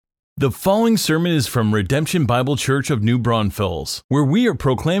The following sermon is from Redemption Bible Church of New Braunfels, where we are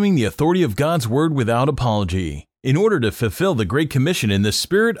proclaiming the authority of God's Word without apology, in order to fulfill the Great Commission in the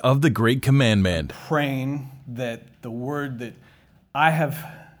spirit of the Great Commandment. Praying that the word that I have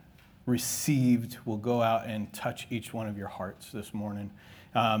received will go out and touch each one of your hearts this morning.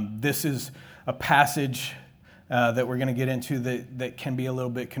 This is a passage that we're going to get into that can be a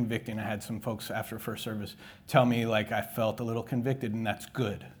little bit convicting. I had some folks after first service tell me like I felt a little convicted, and that's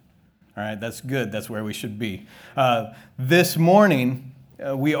good. All right, that's good. That's where we should be. This morning,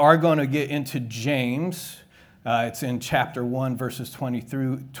 we are going to get into James. It's in chapter 1, verses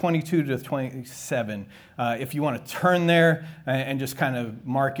 22 to 27. If you want to turn there and just kind of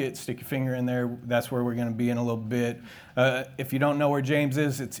mark it, stick your finger in there, that's where we're going to be in a little bit. If you don't know where James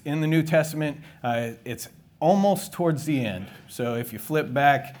is, it's in the New Testament. It's almost towards the end. So if you flip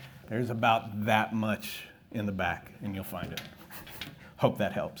back, there's about that much in the back, and you'll find it. Hope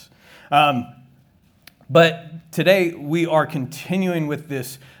that helps. But today we are continuing with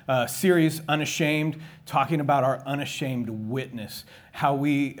this series, Unashamed, talking about our unashamed witness, how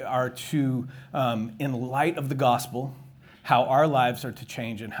we are to, in light of the gospel, how our lives are to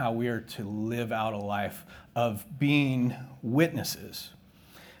change and how we are to live out a life of being witnesses.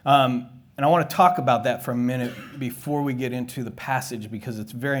 And I want to talk about that for a minute before we get into the passage, because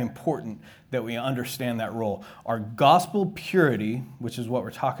it's very important that we understand that role. Our gospel purity, which is what we're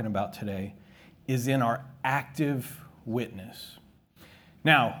talking about today, is in our active witness.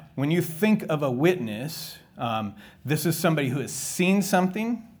 Now, when you think of a witness, this is somebody who has seen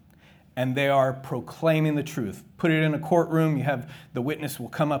something and they are proclaiming the truth. Put it in a courtroom, you have the witness will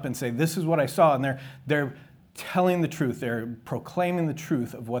come up and say, this is what I saw, and they're telling the truth. They're proclaiming the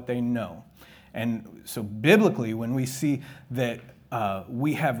truth of what they know. And so biblically, when we see that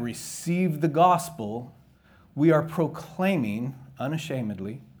we have received the gospel, we are proclaiming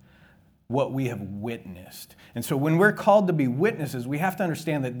unashamedly what we have witnessed. And so when we're called to be witnesses, we have to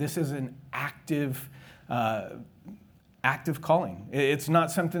understand that this is an active calling. It's not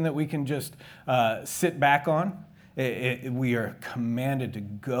something that we can just sit back on. We are commanded to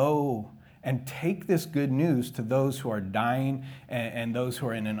go and take this good news to those who are dying and those who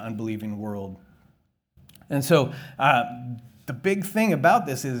are in an unbelieving world. And so the big thing about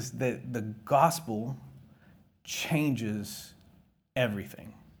this is that the gospel changes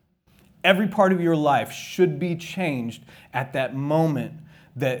everything. Every part of your life should be changed at that moment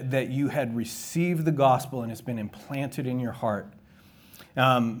that you had received the gospel and it's been implanted in your heart.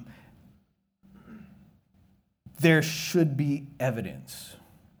 There should be evidence.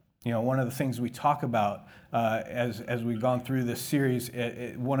 You know, one of the things we talk about as we've gone through this series,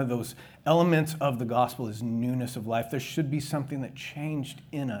 one of those elements of the gospel is newness of life. There should be something that changed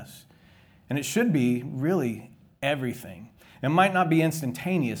in us. And it should be really everything. It might not be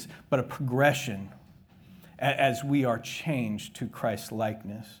instantaneous, but a progression as we are changed to Christ's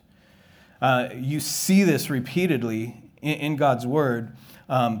likeness. You see this repeatedly in God's Word.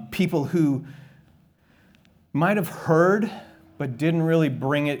 People who might have heard but didn't really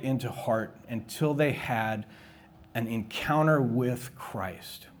bring it into heart until they had an encounter with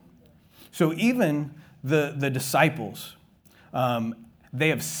Christ. So even the disciples, they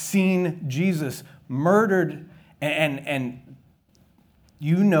have seen Jesus murdered, and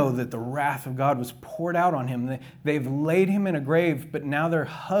you know that the wrath of God was poured out on him. They've laid him in a grave, but now they're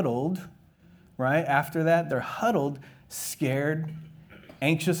huddled, right? After that, they're huddled, scared,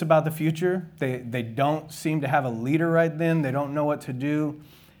 anxious about the future. They don't seem to have a leader right then. They don't know what to do.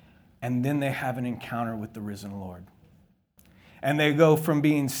 And then they have an encounter with the risen Lord. And they go from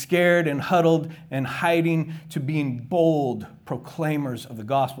being scared and huddled and hiding to being bold proclaimers of the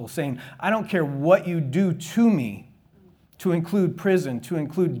gospel, saying, I don't care what you do to me, to include prison, to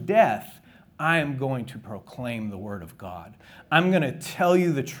include death, I am going to proclaim the word of God. I'm going to tell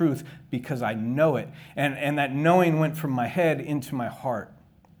you the truth because I know it. And that knowing went from my head into my heart.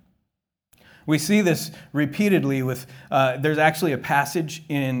 We see this repeatedly with, there's actually a passage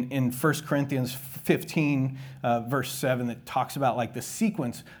in 1 Corinthians 15, verse 7 that talks about like the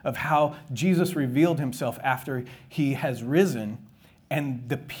sequence of how Jesus revealed himself after he has risen. And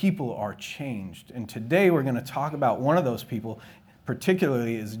the people are changed. And today we're going to talk about one of those people,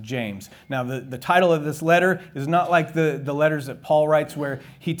 particularly is James. Now, the title of this letter is not like the letters that Paul writes where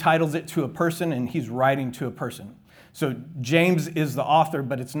he titles it to a person and he's writing to a person. So James is the author,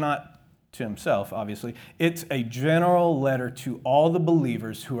 but it's not to himself, obviously. It's a general letter to all the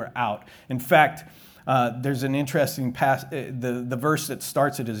believers who are out. In fact, there's an interesting the verse that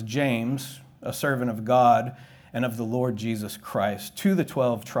starts it is James, a servant of God, and of the Lord Jesus Christ to the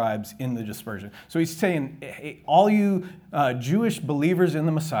 12 tribes in the dispersion. So he's saying, hey, all you Jewish believers in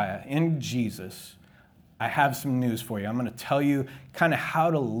the Messiah, in Jesus, I have some news for you. I'm going to tell you kind of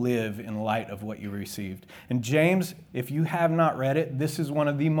how to live in light of what you received. And James, if you have not read it, this is one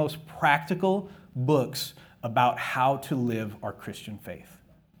of the most practical books about how to live our Christian faith.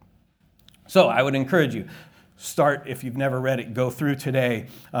 So I would encourage you, start, if you've never read it, go through today,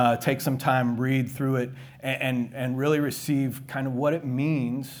 take some time, read through it, and really receive kind of what it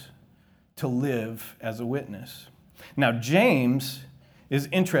means to live as a witness. Now, James is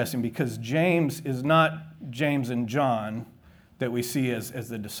interesting because James is not James and John that we see as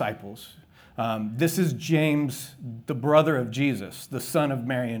the disciples. This is James, the brother of Jesus, the son of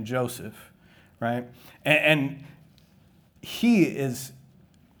Mary and Joseph, right? And he is,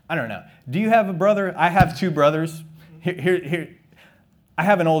 I don't know. Do you have a brother? I have two brothers. Here. I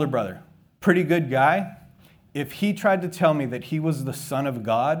have an older brother, pretty good guy. If he tried to tell me that he was the son of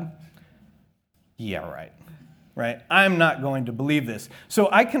God, yeah, right. Right? I'm not going to believe this. So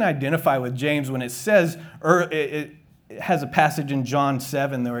I can identify with James when it says, or it has a passage in John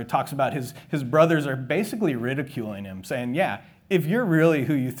 7 where it talks about his brothers are basically ridiculing him, saying, yeah, if you're really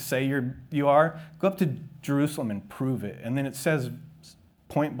who you say you are, go up to Jerusalem and prove it. And then it says,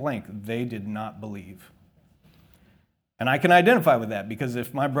 point blank, they did not believe. And I can identify with that because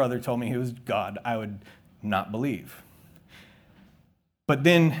if my brother told me he was God, I would not believe. But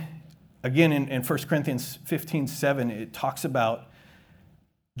then, again, in 1 Corinthians 15:7, it talks about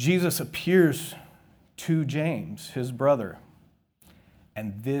Jesus appears to James, his brother,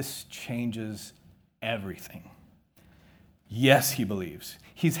 and this changes everything. Yes, he believes.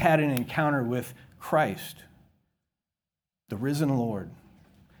 He's had an encounter with Christ, the risen Lord.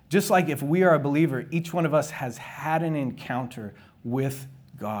 Just like if we are a believer, each one of us has had an encounter with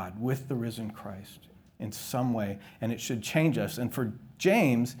God, with the risen Christ in some way, and it should change us. And for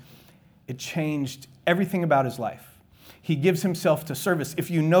James, it changed everything about his life. He gives himself to service. If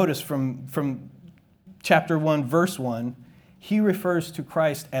you notice from chapter 1, verse 1, he refers to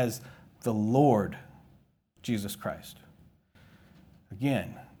Christ as the Lord Jesus Christ.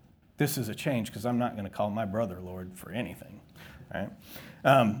 Again, this is a change because I'm not going to call my brother Lord for anything, right?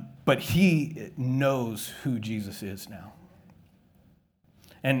 But he knows who Jesus is now.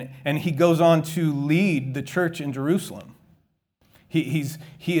 And he goes on to lead the church in Jerusalem. He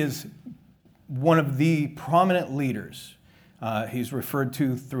is one of the prominent leaders. He's referred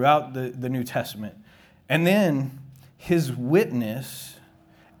to throughout the New Testament. And then his witness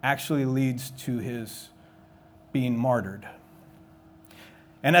actually leads to his being martyred.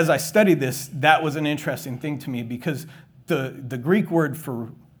 And as I studied this, that was an interesting thing to me because the Greek word for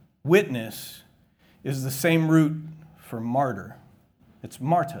witness is the same root for martyr. It's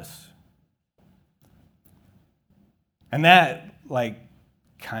martys. And that,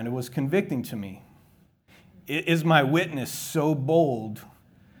 kind of was convicting to me. Is my witness so bold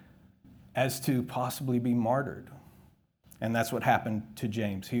as to possibly be martyred? And that's what happened to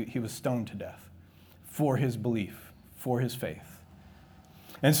James. He was stoned to death for his belief, for his faith.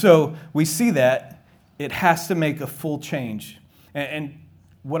 And so we see that it has to make a full change. And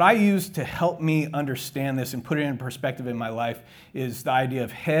what I use to help me understand this and put it in perspective in my life is the idea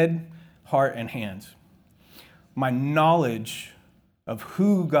of head, heart, and hands. My knowledge of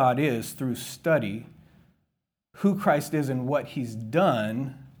who God is through study, who Christ is and what he's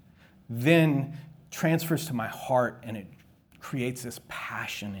done, then transfers to my heart and it creates this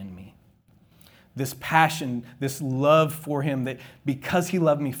passion in me. This passion, this love for him that because he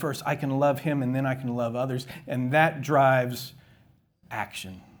loved me first, I can love him and then I can love others. And that drives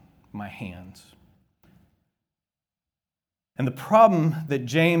action, my hands. And the problem that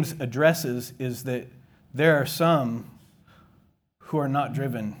James addresses is that there are some who are not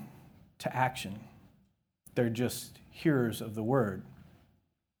driven to action. They're just hearers of the word.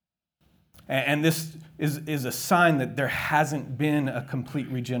 And this is a sign that there hasn't been a complete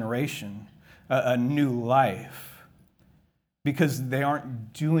regeneration, a new life, because they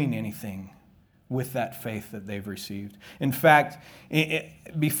aren't doing anything with that faith that they've received. In fact,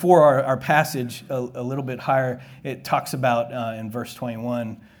 before our passage, a little bit higher, it talks about in verse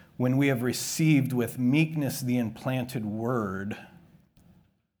 21, when we have received with meekness the implanted word,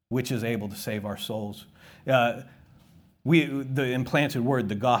 which is able to save our souls. The implanted word,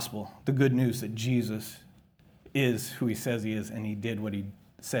 the gospel, the good news that Jesus is who he says he is, and he did what he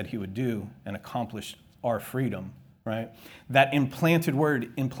said he would do and accomplished our freedom, right? That implanted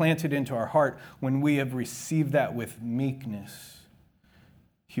word, implanted into our heart when we have received that with meekness,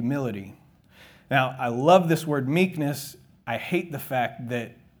 humility. Now, I love this word meekness. I hate the fact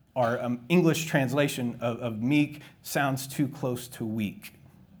that our English translation of meek sounds too close to weak,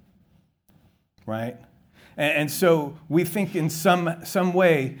 right? And so we think in some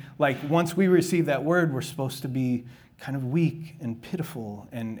way, like once we receive that word, we're supposed to be kind of weak and pitiful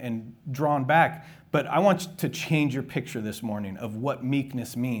and drawn back. But I want to change your picture this morning of what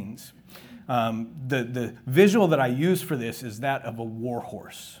meekness means. The visual that I use for this is that of a war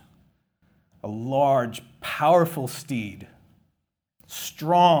horse, a large, powerful steed,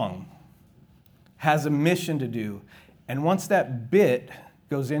 strong, has a mission to do. And once that bit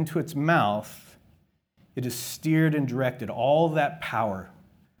goes into its mouth, it is steered and directed, all that power,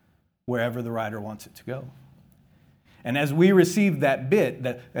 wherever the rider wants it to go. And as we receive that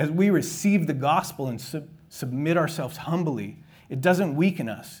bit, as we receive the gospel and submit ourselves humbly, it doesn't weaken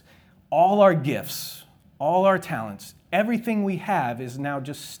us. All our gifts, all our talents, everything we have is now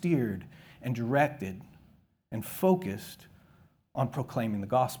just steered and directed and focused on proclaiming the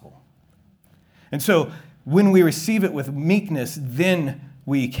gospel. And so when we receive it with meekness, then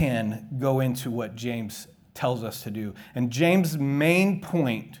we can go into what James tells us to do. And James' main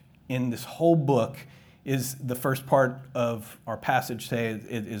point in this whole book is the first part of our passage today.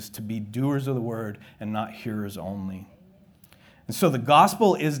 It is to be doers of the word and not hearers only. And so the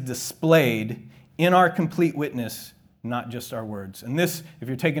gospel is displayed in our complete witness, not just our words. And this, if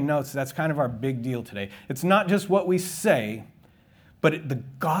you're taking notes, that's kind of our big deal today. It's not just what we say, but the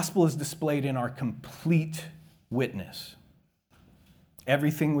gospel is displayed in our complete witness.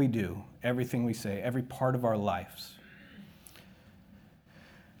 Everything we do, everything we say, every part of our lives.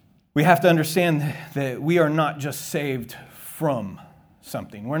 We have to understand that we are not just saved from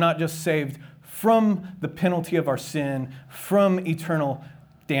something. We're not just saved from the penalty of our sin, from eternal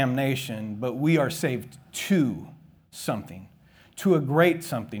damnation, but we are saved to something, to a great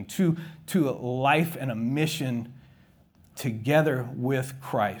something, to a life and a mission together with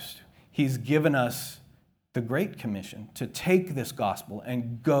Christ. He's given us the Great Commission to take this gospel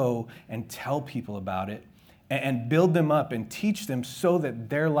and go and tell people about it and build them up and teach them so that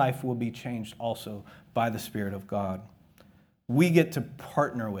their life will be changed also by the Spirit of God. We get to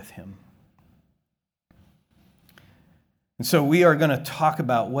partner with Him. And so we are going to talk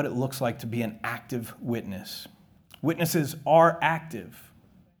about what it looks like to be an active witness. Witnesses are active.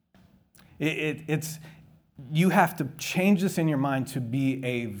 You have to change this in your mind to be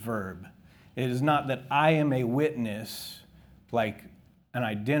a verb. It is not that I am a witness, like an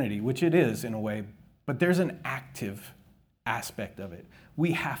identity, which it is in a way, but there's an active aspect of it.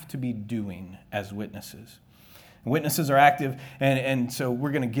 We have to be doing as witnesses. Witnesses are active, and so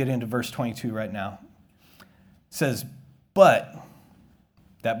we're going to get into verse 22 right now. It says, but,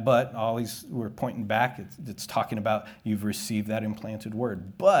 that but, always we're pointing back, it's talking about you've received that implanted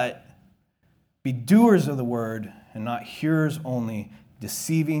word. But be doers of the word and not hearers only,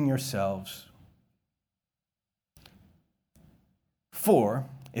 deceiving yourselves. For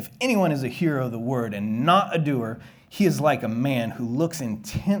if anyone is a hearer of the word and not a doer, he is like a man who looks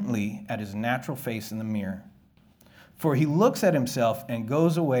intently at his natural face in the mirror. For he looks at himself and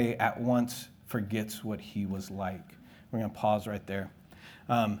goes away at once, forgets what he was like. We're going to pause right there.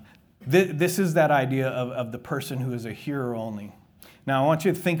 This is that idea of the person who is a hearer only. Now, I want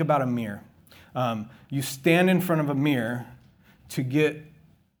you to think about a mirror. You stand in front of a mirror to get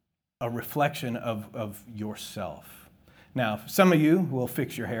a reflection of yourself. Now, some of you will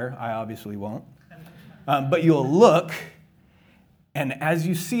fix your hair. I obviously won't. But you'll look, and as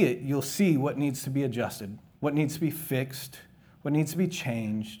you see it, you'll see what needs to be adjusted, what needs to be fixed, what needs to be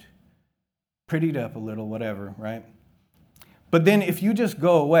changed, prettied up a little, whatever, right? But then if you just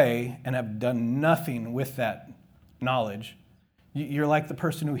go away and have done nothing with that knowledge, you're like the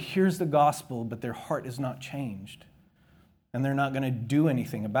person who hears the gospel, but their heart is not changed. And they're not going to do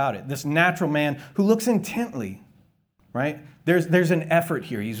anything about it. This natural man who looks intently, right? There's an effort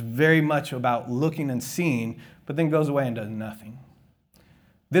here. He's very much about looking and seeing, but then goes away and does nothing.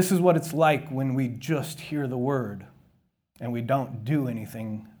 This is what it's like when we just hear the word and we don't do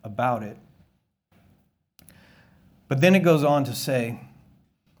anything about it. But then it goes on to say,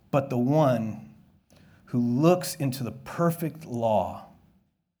 but the one who looks into the perfect law,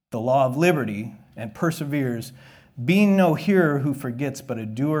 the law of liberty, and perseveres, being no hearer who forgets, but a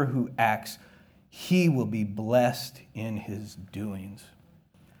doer who acts, he will be blessed in his doings.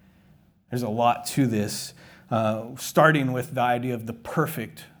 There's a lot to this, starting with the idea of the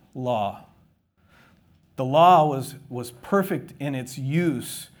perfect law. The law was perfect in its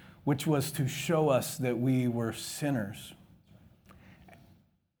use, which was to show us that we were sinners.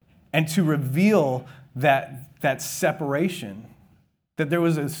 And to reveal that separation, that there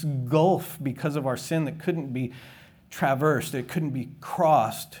was this gulf because of our sin that couldn't be traversed, it couldn't be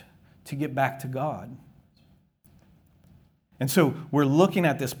crossed to get back to God. And so we're looking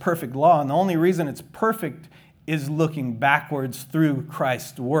at this perfect law, and the only reason it's perfect is looking backwards through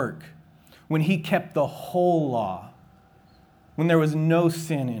Christ's work. When he kept the whole law, when there was no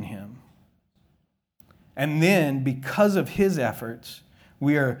sin in him. And then, because of his efforts,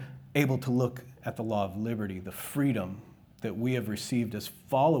 we are able to look at the law of liberty, the freedom that we have received as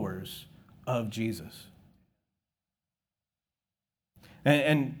followers of Jesus.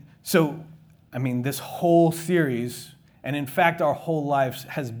 And so, this whole series, and in fact our whole lives,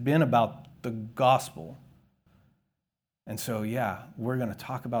 has been about the gospel. And so, we're going to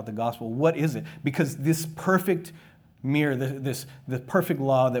talk about the gospel. What is it? Because this perfect mirror, the perfect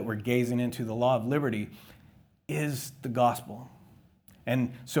law that we're gazing into, the law of liberty, is the gospel.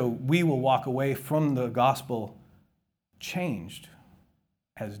 And so we will walk away from the gospel changed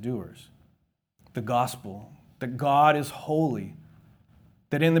as doers. The gospel, that God is holy,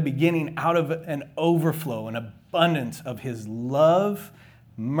 that in the beginning, out of an overflow, an abundance of his love,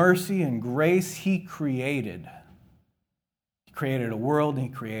 mercy, and grace, he created. He created a world, and he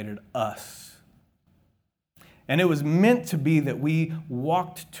created us. And it was meant to be that we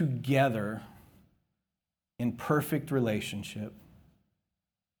walked together in perfect relationship.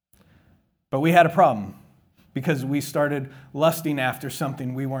 But we had a problem because we started lusting after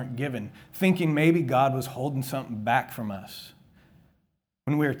something we weren't given, thinking maybe God was holding something back from us.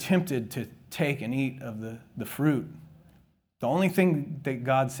 When we were tempted to take and eat of the fruit, the only thing that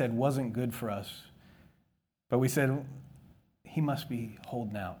God said wasn't good for us. But we said, he must be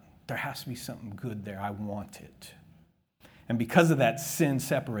holding out. There has to be something good there. I want it. And because of that, sin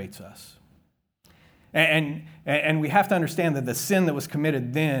separates us. And we have to understand that the sin that was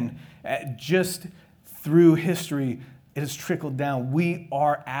committed then, just through history, it has trickled down. We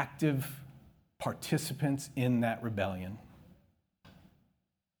are active participants in that rebellion.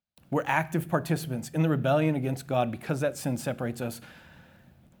 We're active participants in the rebellion against God because that sin separates us.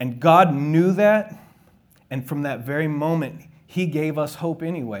 And God knew that, and from that very moment, he gave us hope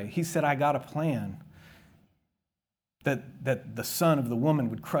anyway. He said, I got a plan. That the son of the woman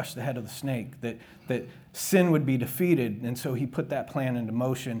would crush the head of the snake, that sin would be defeated. And so he put that plan into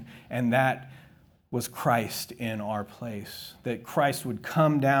motion, and that was Christ in our place. That Christ would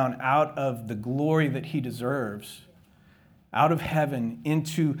come down out of the glory that he deserves, out of heaven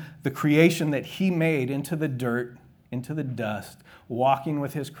into the creation that he made, into the dirt, into the dust, walking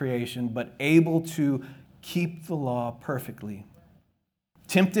with his creation, but able to keep the law perfectly.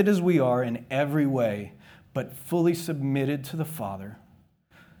 Tempted as we are in every way, but fully submitted to the Father,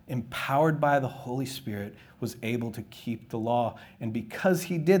 empowered by the Holy Spirit, was able to keep the law. And because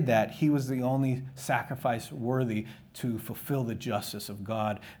he did that, he was the only sacrifice worthy to fulfill the justice of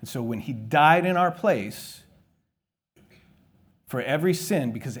God. And so when he died in our place for every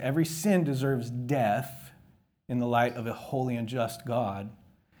sin, because every sin deserves death in the light of a holy and just God,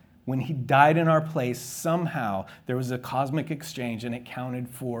 when he died in our place, somehow there was a cosmic exchange, and it counted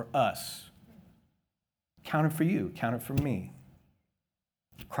for us. Counted for you, counted for me.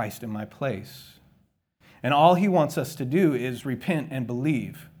 Christ in my place. And all he wants us to do is repent and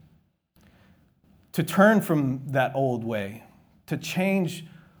believe. To turn from that old way, to change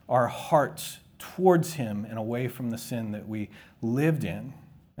our hearts towards him and away from the sin that we lived in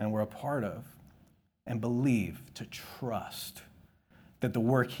and were a part of, and believe, to trust that the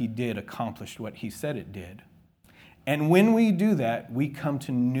work he did accomplished what he said it did. And when we do that, we come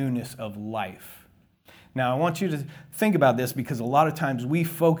to newness of life. Now, I want you to think about this, because a lot of times we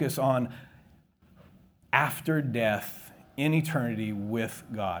focus on after death in eternity with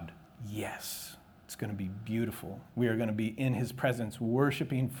God. Yes, it's going to be beautiful. We are going to be in his presence,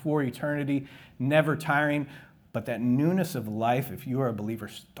 worshiping for eternity, never tiring. But that newness of life, if you are a believer,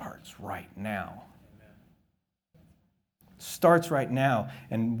 starts right now. Amen. Starts right now.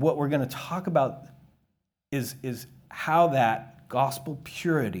 And what we're going to talk about is how that gospel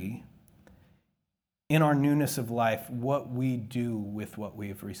purity in our newness of life, what we do with what we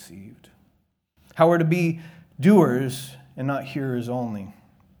have received. How we're to be doers and not hearers only.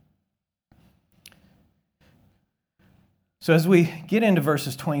 So as we get into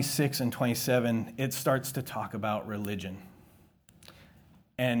verses 26 and 27, it starts to talk about religion.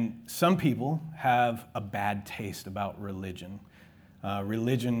 And some people have a bad taste about religion.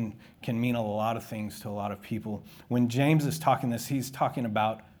 Religion can mean a lot of things to a lot of people. When James is talking this, he's talking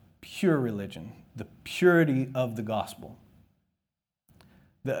about pure religion, the purity of the gospel.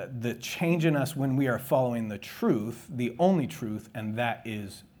 The change in us when we are following the truth, the only truth, and that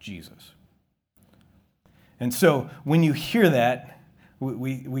is Jesus. And so when you hear that,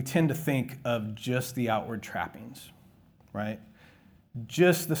 we tend to think of just the outward trappings. right?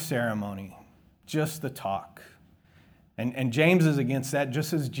 Just the ceremony, just the talk. And James is against that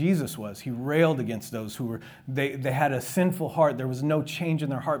just as Jesus was. He railed against those who they had a sinful heart. There was no change in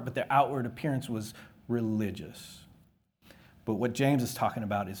their heart, but their outward appearance was religious. But what James is talking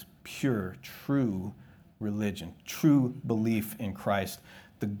about is pure, true religion, true belief in Christ,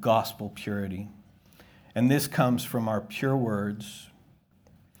 the gospel purity. And this comes from our pure words,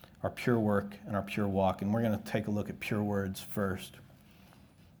 our pure work, and our pure walk. And we're going to take a look at pure words first.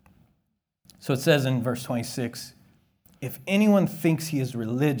 So it says in verse 26, if anyone thinks he is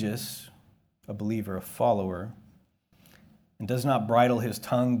religious, a believer, a follower, and does not bridle his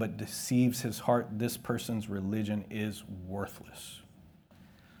tongue but deceives his heart, this person's religion is worthless.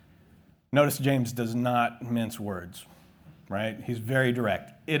 Notice James does not mince words, right? He's very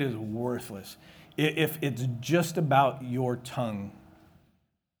direct. It is worthless. If it's just about your tongue,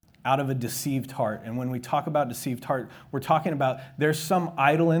 out of a deceived heart, and when we talk about deceived heart, we're talking about there's some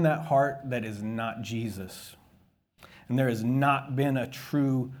idol in that heart that is not Jesus. And there has not been a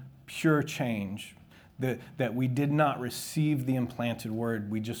true, pure change, that we did not receive the implanted word,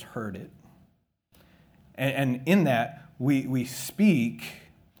 we just heard it. And in that, we speak,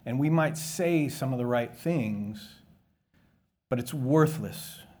 and we might say some of the right things, but it's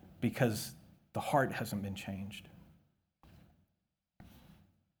worthless because the heart hasn't been changed.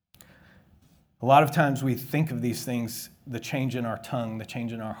 A lot of times we think of these things, the change in our tongue, the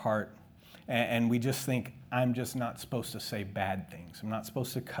change in our heart, and we just think, I'm just not supposed to say bad things. I'm not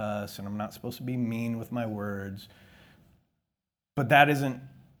supposed to cuss, and I'm not supposed to be mean with my words. But that isn't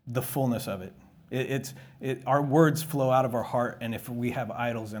the fullness of it. Our words flow out of our heart, and if we have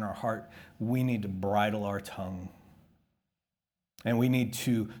idols in our heart, we need to bridle our tongue. And we need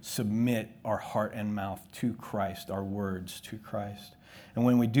to submit our heart and mouth to Christ, our words to Christ. And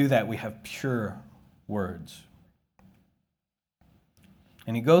when we do that, we have pure words.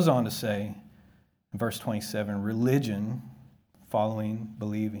 And he goes on to say, in verse 27, religion, following,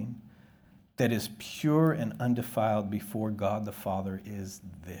 believing, that is pure and undefiled before God the Father is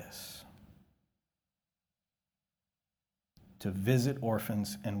this: to visit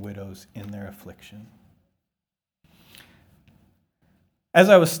orphans and widows in their affliction. As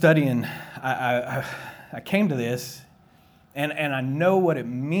I was studying, I came to this, and I know what it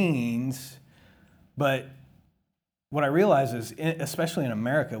means, but what I realize is, especially in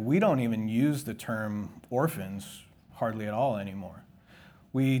America, we don't even use the term orphans hardly at all anymore.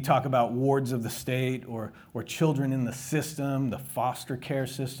 We talk about wards of the state or children in the system, the foster care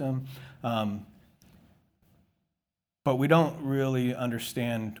system, but we don't really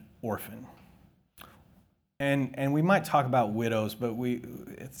understand orphan. And we might talk about widows, but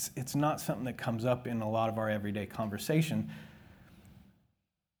it's not something that comes up in a lot of our everyday conversation.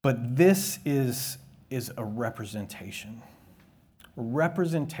 But this is a representation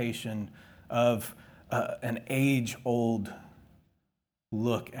of an age-old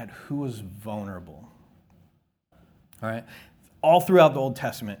look at who is vulnerable. All right? All throughout the Old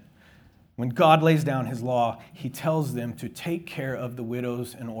Testament, when God lays down his law, he tells them to take care of the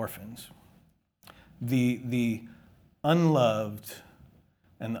widows and orphans, the unloved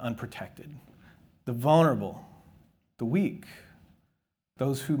and the unprotected, the vulnerable, the weak,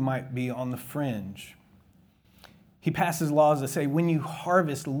 those who might be on the fringe. He passes laws that say, when you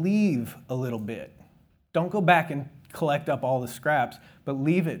harvest, leave a little bit. Don't go back and collect up all the scraps, but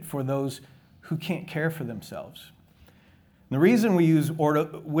leave it for those who can't care for themselves. And the reason we use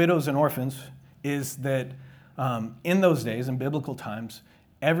widows and orphans is that in those days, in biblical times,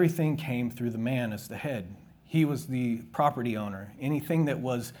 everything came through the man as the head. He was the property owner. Anything that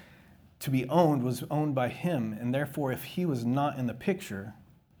was to be owned was owned by him, and therefore, if he was not in the picture,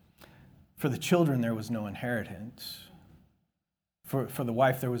 for the children there was no inheritance. For the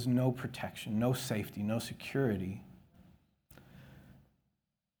wife there was no protection, no safety, no security.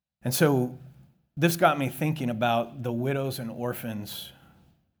 And so this got me thinking about the widows and orphans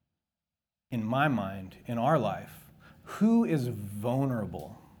in my mind, in our life. Who is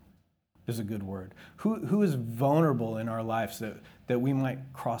vulnerable is a good word. Who is vulnerable in our lives that we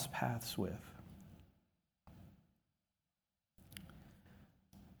might cross paths with?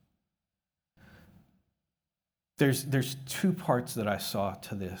 There's two parts that I saw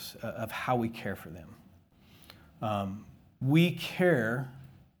to this of how we care for them. We care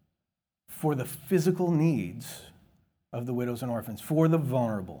for the physical needs of the widows and orphans, for the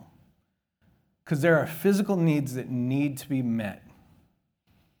vulnerable. Because there are physical needs that need to be met.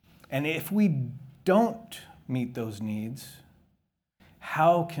 And if we don't meet those needs,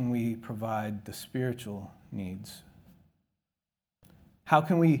 how can we provide the spiritual needs? How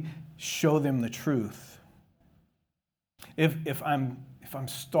can we show them the truth? If I'm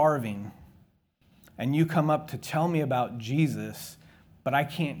starving and you come up to tell me about Jesus, but I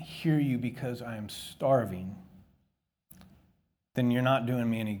can't hear you because I am starving, then you're not doing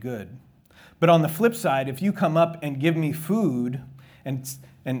me any good. But on the flip side, if you come up and give me food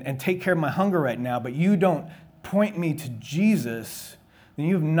and take care of my hunger right now, but you don't point me to Jesus, then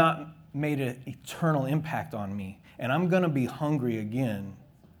you have not made an eternal impact on me. And I'm going to be hungry again.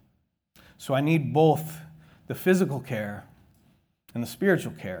 So I need both the physical care and the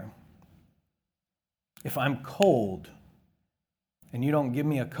spiritual care. If I'm cold and you don't give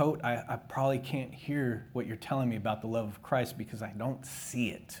me a coat, I probably can't hear what you're telling me about the love of Christ because I don't see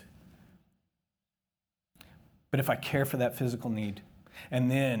it. But if I care for that physical need, and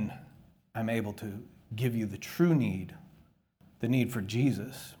then I'm able to give you the true need, the need for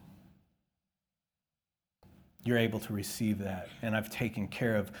Jesus, you're able to receive that. And I've taken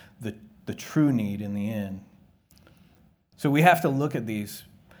care of the true need in the end. So we have to look at these.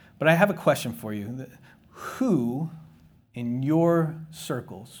 But I have a question for you. Who in your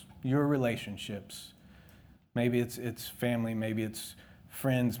circles, your relationships, maybe it's family, maybe it's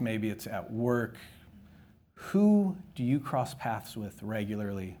friends, maybe it's at work, who do you cross paths with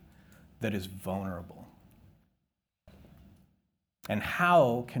regularly that is vulnerable? And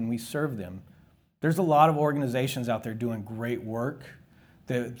how can we serve them? There's a lot of organizations out there doing great work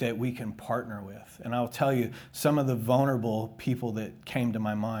that we can partner with. And I'll tell you some of the vulnerable people that came to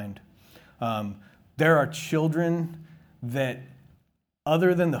my mind. There are children that,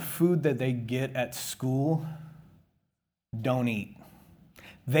 other than the food that they get at school, don't eat.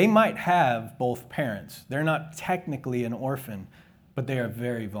 They might have both parents. They're not technically an orphan, but they are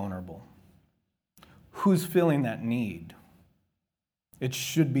very vulnerable. Who's filling that need? It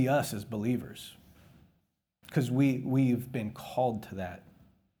should be us as believers, because we've been called to that.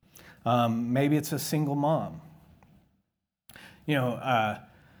 Maybe it's a single mom.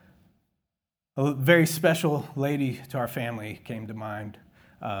 A very special lady to our family came to mind.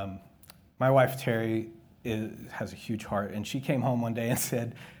 My wife, Terry, has a huge heart, and she came home one day and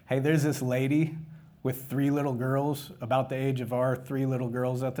said, hey, there's this lady with 3 little girls, about the age of our 3 little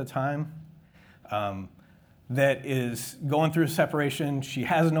girls at the time, that is going through a separation. She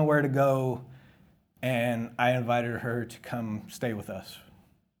has nowhere to go, and I invited her to come stay with us.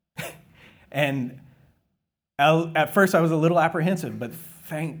 And at first I was a little apprehensive, but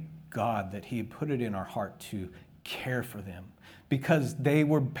thank God that he put it in our heart to care for them, because they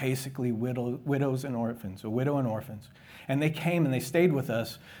were basically widows and orphans, a widow and orphans. And they came and they stayed with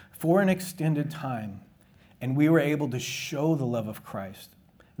us for an extended time, and we were able to show the love of Christ.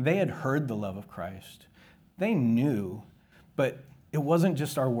 They had heard the love of Christ. They knew, but it wasn't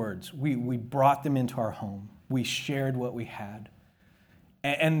just our words. We brought them into our home. We shared what we had.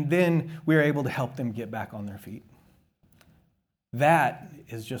 And then we were able to help them get back on their feet. That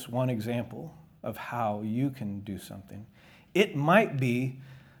is just one example of how you can do something. It might be,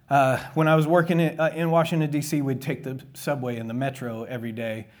 when I was working in Washington, D.C., we'd take the subway and the metro every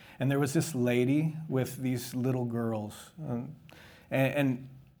day, and there was this lady with these little girls. And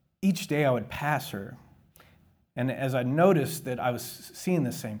each day I would pass her. And as I noticed that I was seeing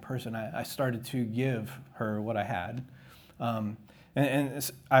the same person, I started to give her what I had.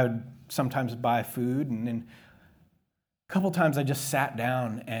 And I would sometimes buy food, and then a couple times I just sat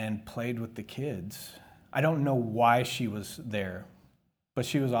down and played with the kids. I don't know why she was there, but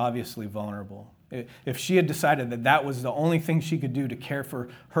she was obviously vulnerable. If she had decided that that was the only thing she could do to care for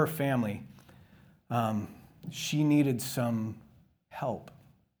her family, she needed some help.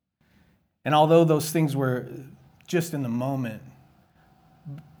 And although those things were just in the moment,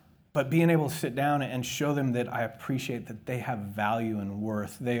 but being able to sit down and show them that I appreciate that they have value and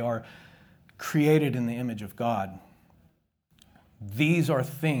worth. They are created in the image of God. These are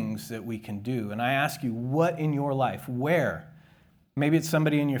things that we can do. And I ask you, what in your life, where? Maybe it's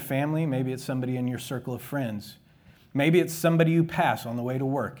somebody in your family. Maybe it's somebody in your circle of friends. Maybe it's somebody you pass on the way to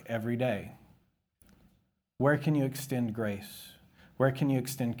work every day. Where can you extend grace? Where can you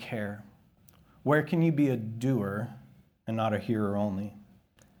extend care? Where can you be a doer and not a hearer only?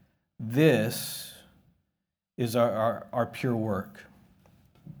 This is our pure work.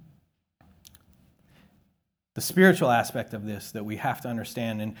 The spiritual aspect of this that we have to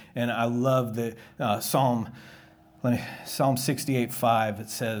understand, and I love the Psalm 68:5. It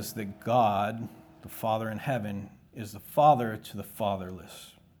says that God, the Father in heaven, is the father to the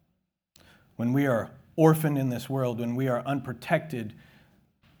fatherless. When we are orphaned in this world, when we are unprotected,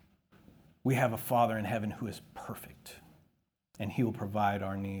 we have a Father in heaven who is perfect, and he will provide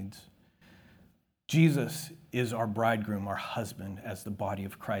our needs. Jesus is our bridegroom, our husband, as the body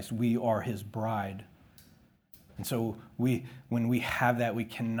of Christ. We are his bride. And so when we have that, we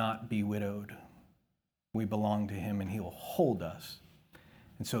cannot be widowed. We belong to him, and he will hold us.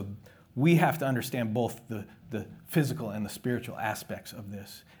 And so we have to understand both the physical and the spiritual aspects of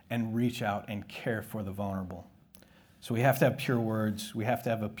this and reach out and care for the vulnerable. So we have to have pure words, we have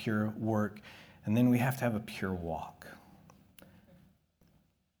to have a pure work, and then we have to have a pure walk.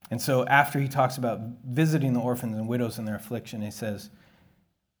 And so after he talks about visiting the orphans and widows in their affliction, he says,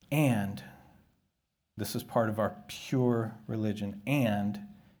 and, this is part of our pure religion, and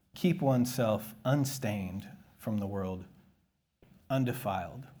keep oneself unstained from the world,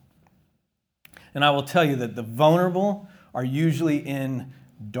 undefiled. And I will tell you that the vulnerable are usually in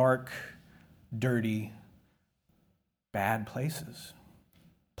dark, dirty, bad places.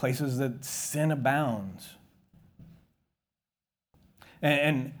 Places that sin abounds.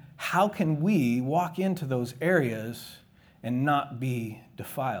 And how can we walk into those areas and not be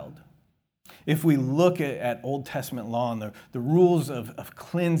defiled? If we look at Old Testament law and the rules of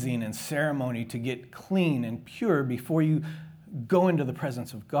cleansing and ceremony to get clean and pure before you go into the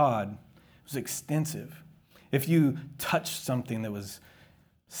presence of God, it was extensive. If you touched something that was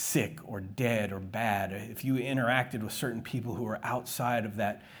sick or dead or bad, if you interacted with certain people who were outside of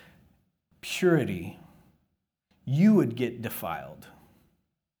that purity, you would get defiled.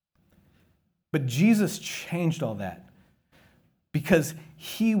 But Jesus changed all that because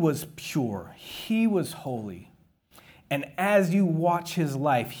he was pure, he was holy. And as you watch his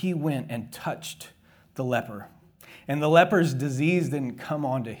life, he went and touched the leper. And the leper's disease didn't come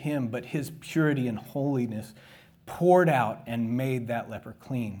onto him, but his purity and holiness poured out and made that leper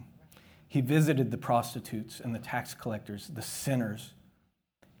clean. He visited the prostitutes and the tax collectors, the sinners,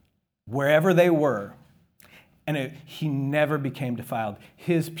 wherever they were. And he never became defiled.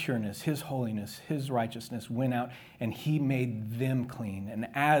 His pureness, his holiness, his righteousness went out and he made them clean. And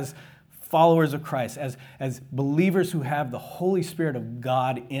as followers of Christ, as believers who have the Holy Spirit of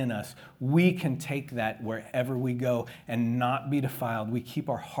God in us, we can take that wherever we go and not be defiled. We keep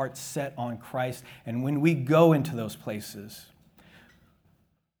our hearts set on Christ. And when we go into those places,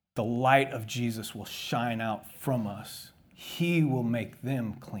 the light of Jesus will shine out from us. He will make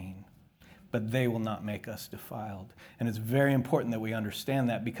them clean, but they will not make us defiled. And it's very important that we understand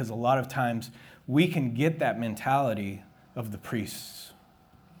that, because a lot of times we can get that mentality of the priests,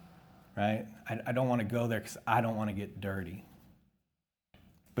 right? I don't want to go there because I don't want to get dirty.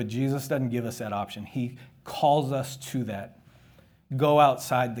 But Jesus doesn't give us that option. He calls us to that. Go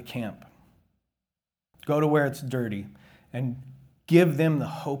outside the camp. Go to where it's dirty and give them the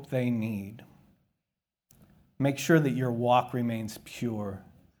hope they need. Make sure that your walk remains pure,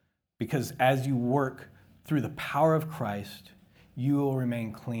 because as you work through the power of Christ, you will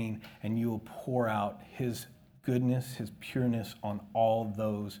remain clean and you will pour out his goodness, his pureness on all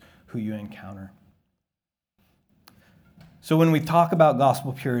those who you encounter. So when we talk about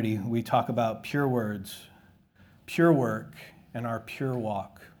gospel purity, we talk about pure words, pure work, and our pure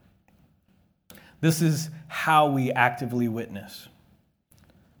walk. This is how we actively witness.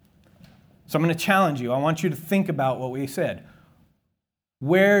 So I'm going to challenge you. I want you to think about what we said.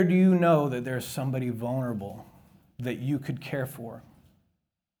 Where do you know that there's somebody vulnerable that you could care for?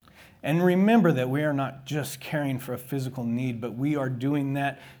 And remember that we are not just caring for a physical need, but we are doing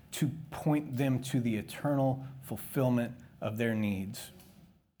that to point them to the eternal fulfillment of their needs,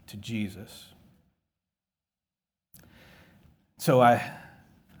 to Jesus. So I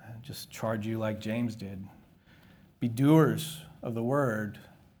just charge you like James did. Be doers of the word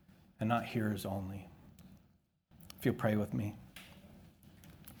and not hearers only. If you'll pray with me.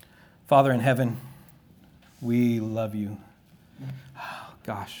 Father in heaven, we love you. Oh,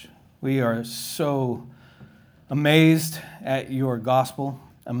 gosh, we are so amazed at your gospel,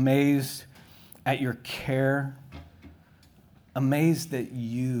 amazed at your care, amazed that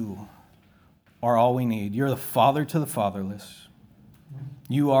you are all we need. You're the father to the fatherless.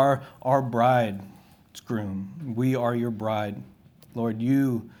 You are our bridegroom. We are your bride. Lord,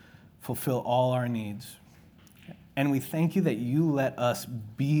 you fulfill all our needs. And we thank you that you let us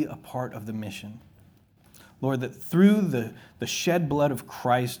be a part of the mission. Lord, that through the shed blood of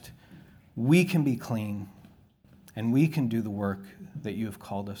Christ, we can be clean and we can do the work that you have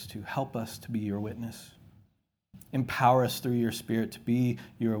called us to. Help us to be your witness. Empower us through your Spirit to be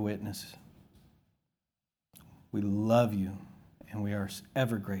your witness. We love you and we are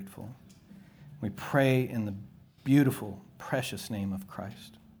ever grateful. We pray in the beautiful, precious name of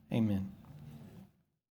Christ. Amen.